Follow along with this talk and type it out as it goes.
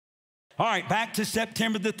All right, back to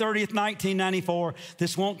September the 30th, 1994.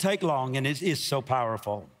 This won't take long, and it is so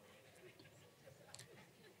powerful.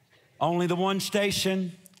 Only the one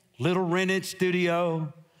station, little rented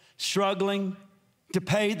studio, struggling to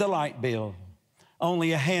pay the light bill.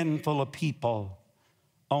 Only a handful of people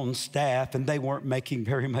on staff, and they weren't making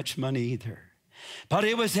very much money either. But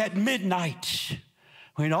it was at midnight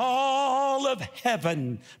when all of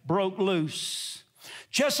heaven broke loose.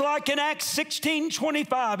 Just like in Acts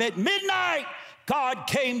 16:25, at midnight, God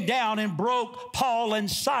came down and broke Paul and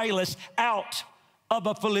Silas out of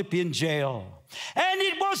a Philippian jail. And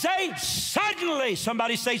it was a suddenly,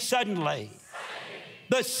 somebody say suddenly.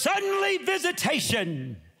 The suddenly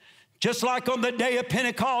visitation, just like on the day of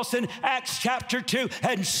Pentecost in Acts chapter 2,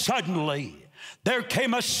 and suddenly there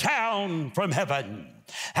came a sound from heaven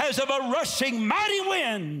as of a rushing mighty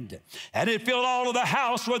wind, and it filled all of the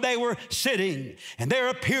house where they were sitting. And there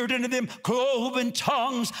appeared unto them cloven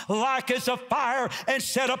tongues like as of fire, and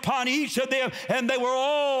set upon each of them, and they were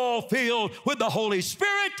all filled with the Holy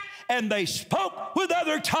Spirit, and they spoke with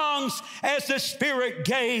other tongues as the Spirit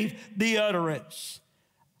gave the utterance.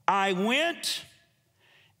 I went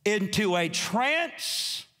into a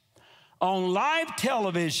trance on live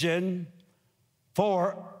television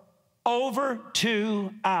for over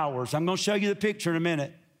 2 hours. I'm going to show you the picture in a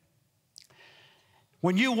minute.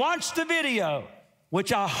 When you watch the video,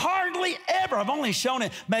 which I hardly ever, I've only shown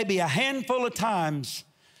it maybe a handful of times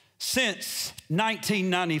since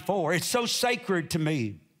 1994. It's so sacred to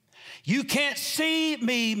me. You can't see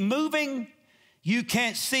me moving. You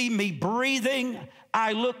can't see me breathing.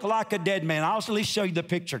 I look like a dead man. I'll at least show you the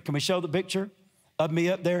picture. Can we show the picture of me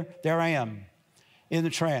up there? There I am in the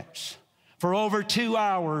trance for over 2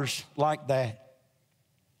 hours like that.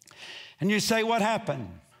 And you say, what happened?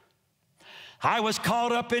 I was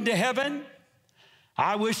caught up into heaven.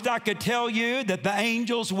 I wished I could tell you that the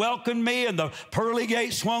angels welcomed me and the pearly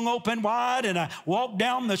gates swung open wide, and I walked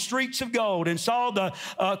down the streets of gold and saw the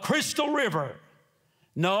crystal river.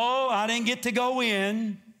 No, I didn't get to go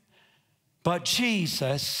in, but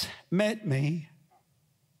Jesus met me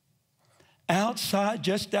outside,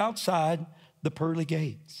 just outside the pearly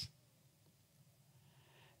gates.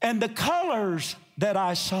 And the colors that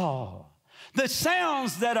I saw, the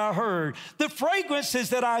sounds that I heard, the fragrances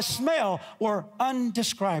that I smelled were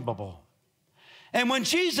undescribable. And when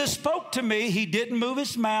Jesus spoke to me, he didn't move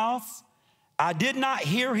his mouth. I did not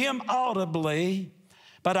hear him audibly,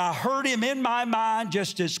 but I heard him in my mind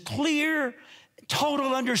just as clear,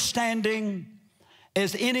 total understanding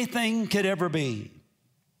as anything could ever be.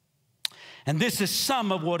 And this is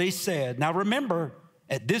some of what he said. Now remember,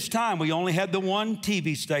 at this time, we only had the one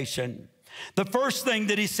TV station. The first thing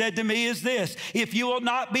that he said to me is this: if you will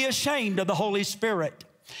not be ashamed of the Holy Spirit,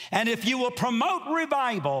 and if you will promote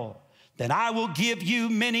revival, then I will give you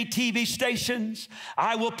many TV stations.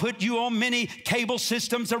 I will put you on many cable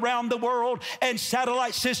systems around the world and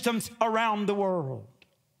satellite systems around the world.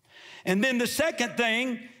 And then the second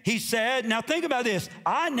thing he said, now think about this.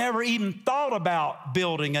 I never even thought about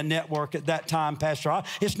building a network at that time, Pastor.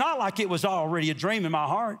 It's not like it was already a dream in my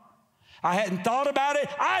heart. I hadn't thought about it.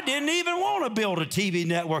 I didn't even want to build a TV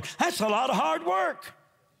network. That's a lot of hard work.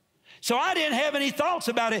 So I didn't have any thoughts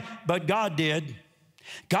about it, but God did.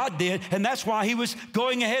 God did, and that's why he was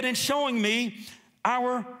going ahead and showing me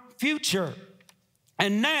our future.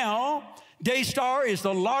 And now, Daystar is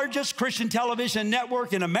the largest Christian television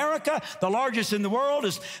network in America, the largest in the world.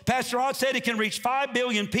 As Pastor Ott said, it can reach 5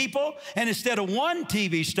 billion people, and instead of one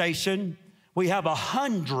TV station, we have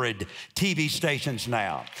 100 TV stations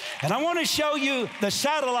now. And I want to show you the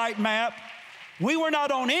satellite map. We were not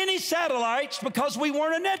on any satellites because we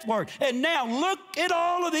weren't a network. And now look at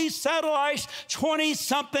all of these satellites,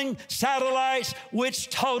 20-something satellites, which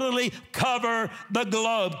totally cover the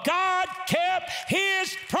globe. God kept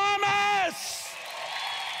his promise.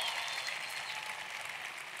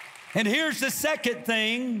 And here's the second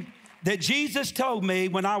thing that Jesus told me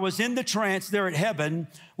when I was in the trance there at heaven,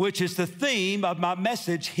 which is the theme of my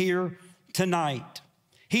message here tonight.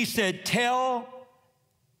 He said, tell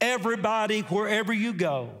everybody wherever you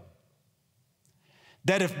go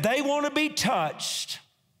that if they want to be touched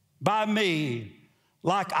by me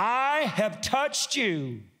like I have touched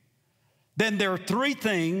you, then there are 3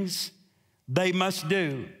 things they must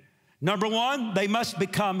do. Number 1, they must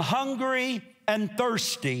become hungry and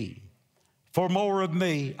thirsty for more of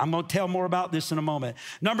me. I'm going to tell more about this in a moment.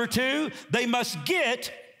 Number 2, they must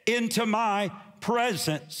get into my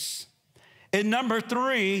presence. And number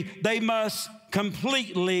 3, they must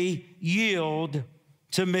completely yield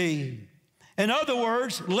to me. In other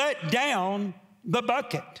words, let down the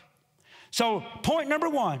bucket. So point number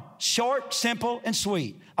one, short, simple, and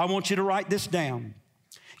sweet. I want you to write this down.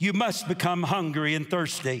 You must become hungry and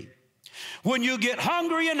thirsty. When you get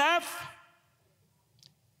hungry enough,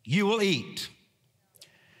 you will eat.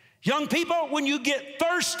 Young people, when you get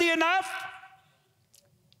thirsty enough,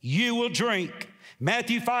 you will drink.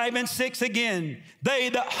 Matthew 5 and 6 again, they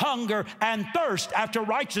that hunger and thirst after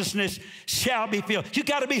righteousness shall be filled. You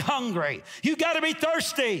gotta be hungry. You gotta be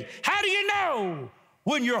thirsty. How do you know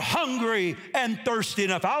when you're hungry and thirsty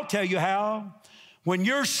enough? I'll tell you how. When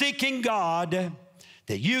you're seeking God,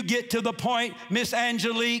 that you get to the point, Miss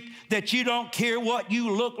Angelique, that you don't care what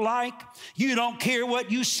you look like, you don't care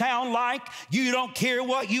what you sound like, you don't care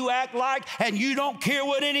what you act like, and you don't care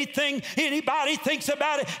what anybody thinks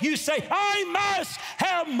about it. You say, I must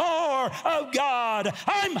have more of God.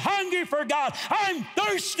 I'm hungry for God. I'm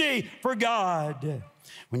thirsty for God.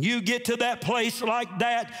 When you get to that place like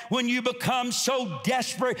that, when you become so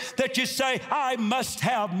desperate that you say, I must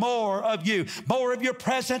have more of you, more of your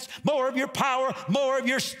presence, more of your power, more of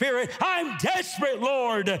your spirit. I'm desperate,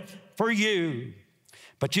 Lord, for you.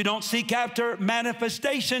 But you don't seek after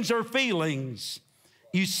manifestations or feelings.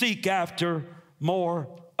 You seek after more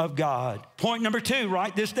of God. Point number two,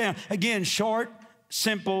 write this down. Again, short,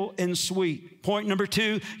 simple, and sweet. Point number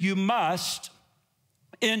two, you must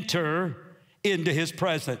enter into his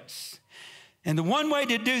presence. And the one way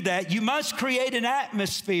to do that, you must create an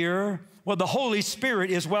atmosphere where the Holy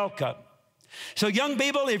Spirit is welcome. So young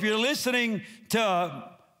people, if you're listening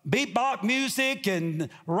to beatbox music and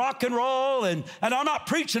rock and roll, and I'm not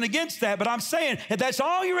preaching against that, but I'm saying if that's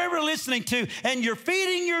all you're ever listening to and you're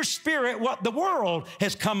feeding your spirit what the world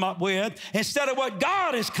has come up with instead of what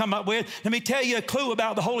God has come up with, let me tell you a clue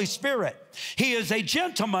about the Holy Spirit. He is a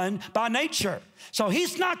gentleman by nature. So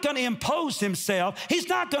he's not going to impose himself. He's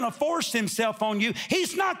not going to force himself on you.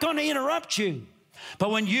 He's not going to interrupt you.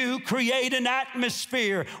 But when you create an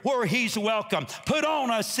atmosphere where he's welcome, put on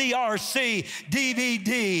a CRC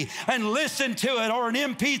DVD and listen to it, or an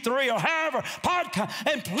MP3 or however, podcast,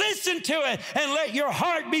 and listen to it and let your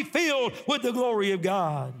heart be filled with the glory of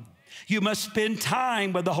God. You must spend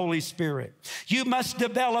time with the Holy Spirit. You must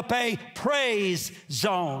develop a praise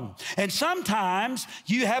zone. And sometimes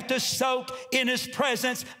you have to soak in his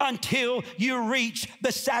presence until you reach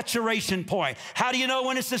the saturation point. How do you know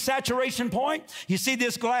when it's the saturation point? You see,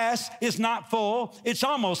 this glass is not full, it's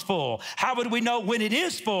almost full. How would we know when it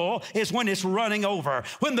is full? Is when it's running over.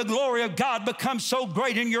 When the glory of God becomes so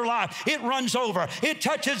great in your life, it runs over, it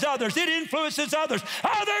touches others, it influences others.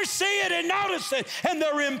 Others see it and notice it, and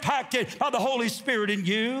they're impacted by the Holy Spirit in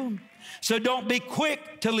you. So don't be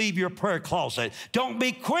quick to leave your prayer closet. Don't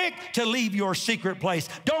be quick to leave your secret place.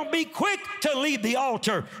 Don't be quick to leave the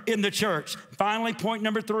altar in the church. Finally, point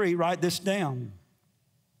number three, write this down.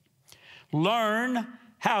 Learn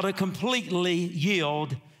how to completely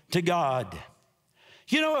yield to God.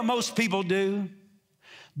 You know what most people do?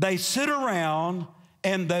 They sit around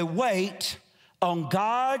and they wait on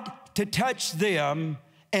God to touch them,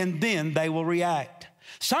 and then they will react.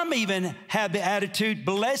 Some even have the attitude,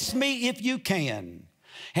 bless me if you can.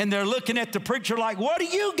 And they're looking at the preacher like, what do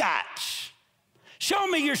you got? Show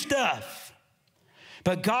me your stuff.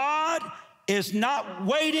 But God is not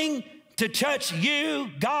waiting to touch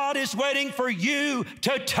you. God is waiting for you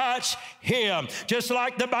to touch him. Just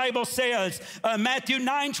like the Bible says, Matthew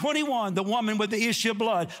 9:21, the woman with the issue of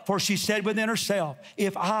blood, for she said within herself,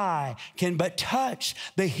 if I can but touch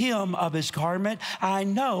the hem of his garment, I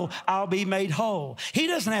know I'll be made whole. He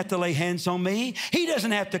doesn't have to lay hands on me. He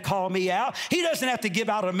doesn't have to call me out. He doesn't have to give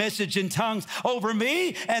out a message in tongues over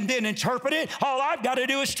me and then interpret it. All I've got to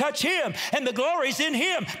do is touch him, and the glory's in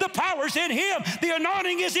him. The power's in him. The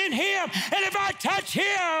anointing is in him. And if I touch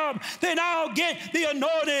him, then I'll get the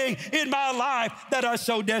anointing in my life that I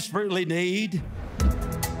so desperately need.